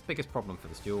 So here's the biggest problem for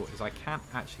this duel, is I can't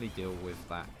actually deal with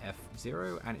that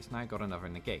F0, and it's now got another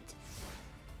negate.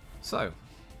 So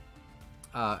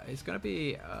it's going to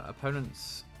be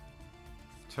opponent's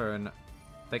turn.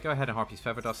 They go ahead and Harpy's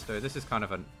Feather Duster. This is kind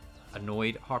of an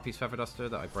annoyed Harpy's Feather Duster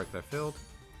that I broke their field.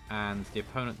 And the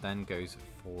opponent then goes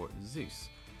for Zeus.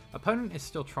 Opponent is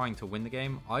still trying to win the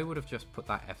game. I would have just put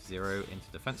that F0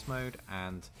 into defense mode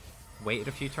and waited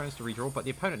a few turns to redraw. But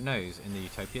the opponent knows in the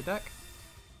Utopia deck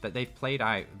that they've played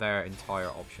out their entire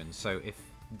options. So if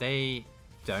they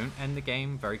don't end the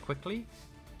game very quickly,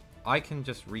 I can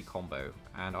just recombo,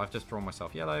 and I've just drawn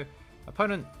myself yellow.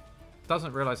 Opponent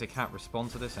doesn't realize they can't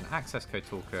respond to this, and Access Code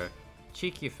Talker,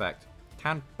 cheeky effect,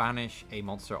 can banish a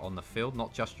monster on the field,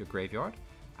 not just your graveyard,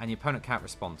 and the opponent can't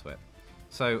respond to it.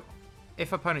 So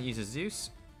if opponent uses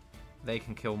Zeus, they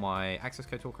can kill my Access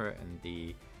Code Talker in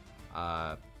the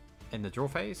draw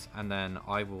phase, and then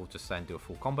I will just then do a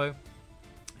full combo.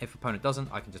 If opponent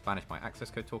doesn't, I can just banish my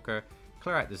Access Code Talker,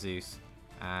 clear out the Zeus,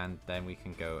 and then we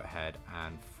can go ahead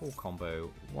and full combo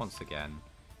once again.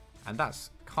 And that's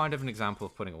kind of an example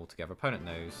of putting it all together. Opponent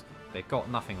knows they've got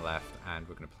nothing left and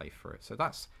we're going to play through it. So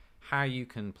that's how you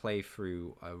can play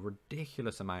through a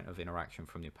ridiculous amount of interaction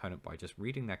from the opponent by just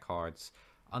reading their cards,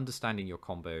 understanding your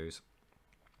combos,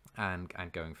 and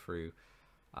going through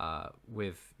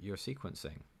with your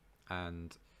sequencing.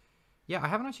 And yeah, I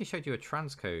haven't actually showed you a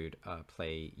transcode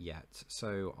play yet,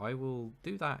 so I will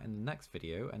do that in the next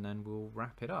video and then we'll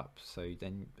wrap it up. So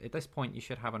then at this point you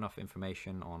should have enough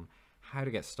information on how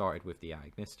to get started with the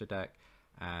Agnister deck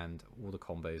and all the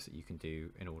combos that you can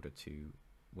do in order to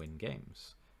win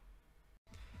games.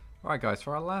 Alright guys,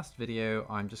 for our last video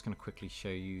I'm just going to quickly show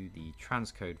you the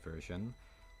transcode version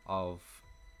of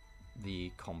the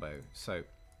combo. So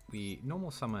we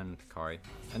normal summon Picari,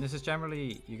 and this is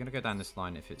generally, you're going to go down this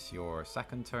line if it's your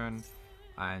second turn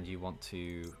and you want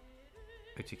to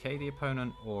OTK the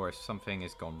opponent, or if something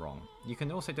has gone wrong. You can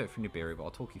also do it for Nibiru, but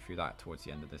I'll talk you through that towards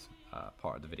the end of this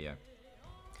part of the video.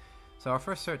 So our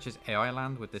first search is AI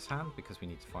land with this hand because we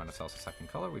need to find ourselves a second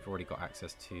color. We've already got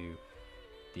access to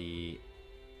the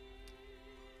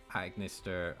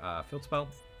Agnister field spell.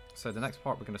 So the next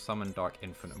part we're going to summon Dark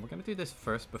Infant, and we're going to do this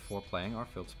first before playing our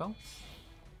field spell,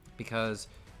 because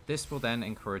this will then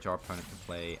encourage our opponent to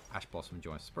play Ash Blossom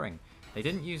Joy of Spring. They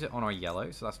didn't use it on our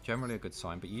yellow, so that's generally a good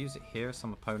sign, but you use it here.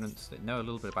 Some opponents that know a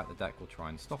little bit about the deck will try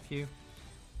and stop you.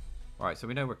 Alright, so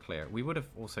we know we're clear. We would have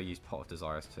also used Pot of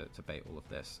Desires to bait all of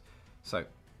this. So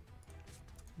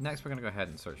next we're going to go ahead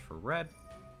and search for red.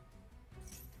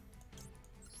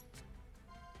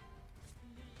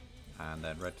 And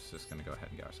then red's just going to go ahead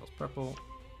and get ourselves purple.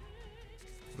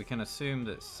 We can assume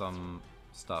that some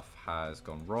stuff has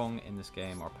gone wrong in this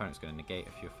game. Our opponent's going to negate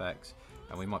a few effects,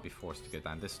 and we might be forced to go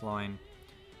down this line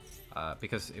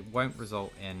because it won't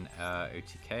result in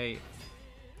OTK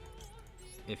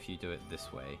if you do it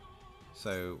this way.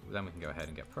 So then we can go ahead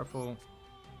and get purple.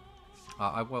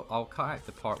 I'll cut out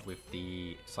the part with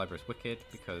the Cyberus Wicked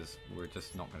because we're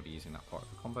just not going to be using that part of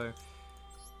the combo.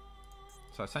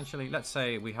 So essentially, let's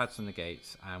say we had some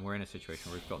negates and we're in a situation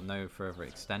where we've got no further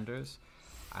extenders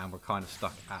and we're kind of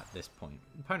stuck at this point.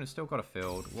 The opponent's still got a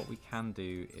field. What we can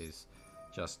do is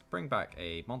just bring back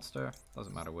a monster,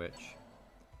 doesn't matter which.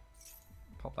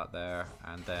 Pop that there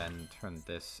and then turn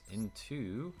this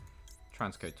into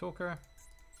Transcode Talker.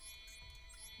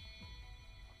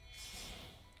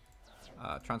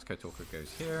 Transcode Talker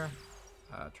goes here.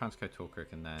 Transcode Talker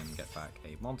can then get back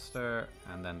a monster,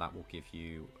 and then that will give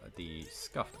you the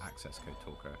Scuffed Access Code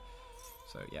Talker.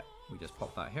 So yeah, we just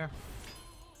pop that here,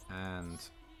 and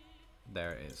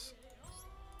there it is.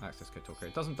 Access Code Talker.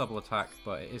 It doesn't double attack,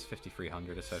 but it is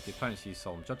 5300, so if the opponents use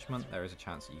Solemn Judgment, there is a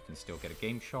chance that you can still get a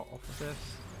game shot off of this.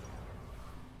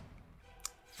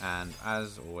 And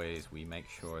as always, we make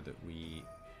sure that we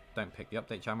don't pick the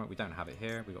update jammer. We don't have it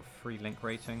here. We got free link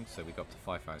rating, so we got to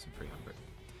 5300.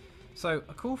 So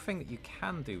a cool thing that you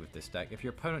can do with this deck, if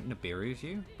your opponent Nibiru's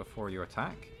you before your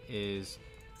attack, is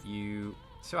you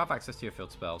still have access to your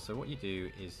field spell. So what you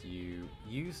do is you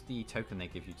use the token they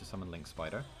give you to summon Link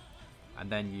Spider, and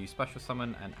then you special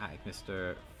summon an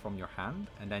Agnister from your hand,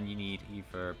 and then you need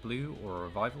either blue or a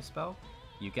revival spell.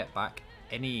 You get back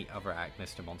any other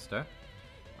Agnister monster.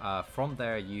 From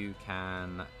there you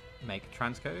can make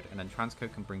Transcode, and then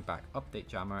Transcode can bring back Update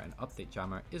Jammer, and Update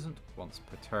Jammer isn't once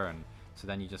per turn. So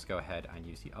then you just go ahead and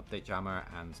use the Update Jammer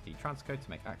and the Transcode to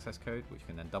make Access Code, which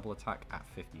can then double attack at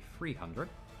 5300,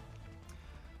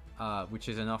 which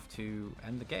is enough to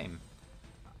end the game,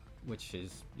 which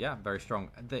is, yeah, very strong.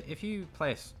 If you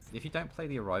don't play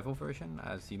the Arrival version,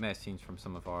 as you may have seen from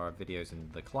some of our videos in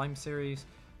the Climb series,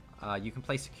 you can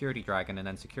play Security Dragon, and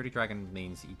then Security Dragon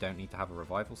means that you don't need to have a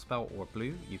Revival spell or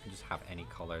blue. You can just have any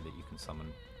color that you can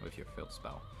summon with your field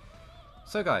spell.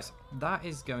 So guys, that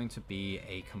is going to be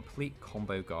a complete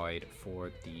combo guide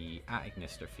for the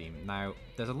Agnister theme. Now,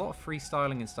 there's a lot of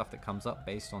freestyling and stuff that comes up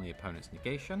based on the opponent's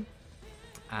negation,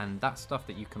 and that's stuff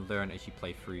that you can learn as you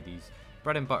play through these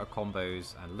bread and butter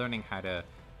combos and learning how to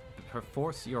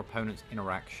force your opponent's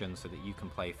interaction so that you can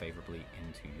play favorably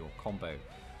into your combo.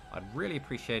 I'd really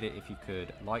appreciate it if you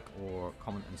could like or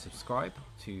comment and subscribe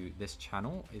to this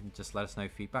channel and just let us know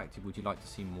feedback. Would you like to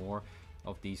see more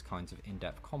of these kinds of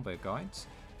in-depth combo guides?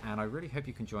 And I really hope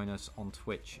you can join us on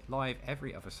Twitch live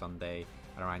every other Sunday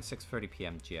at around 6:30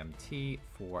 PM GMT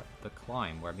for The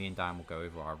Climb, where me and Dan will go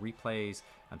over our replays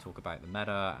and talk about the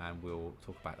meta, and we'll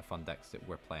talk about the fun decks that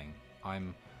we're playing.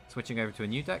 I'm switching over to a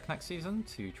new deck next season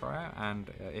to try out,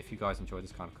 and if you guys enjoy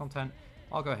this kind of content,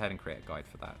 I'll go ahead and create a guide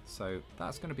for that. So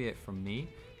that's going to be it from me,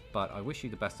 but I wish you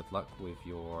the best of luck with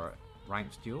your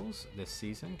ranked duels this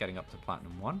season, getting up to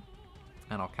Platinum 1,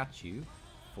 and I'll catch you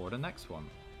for the next one.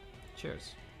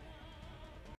 Cheers.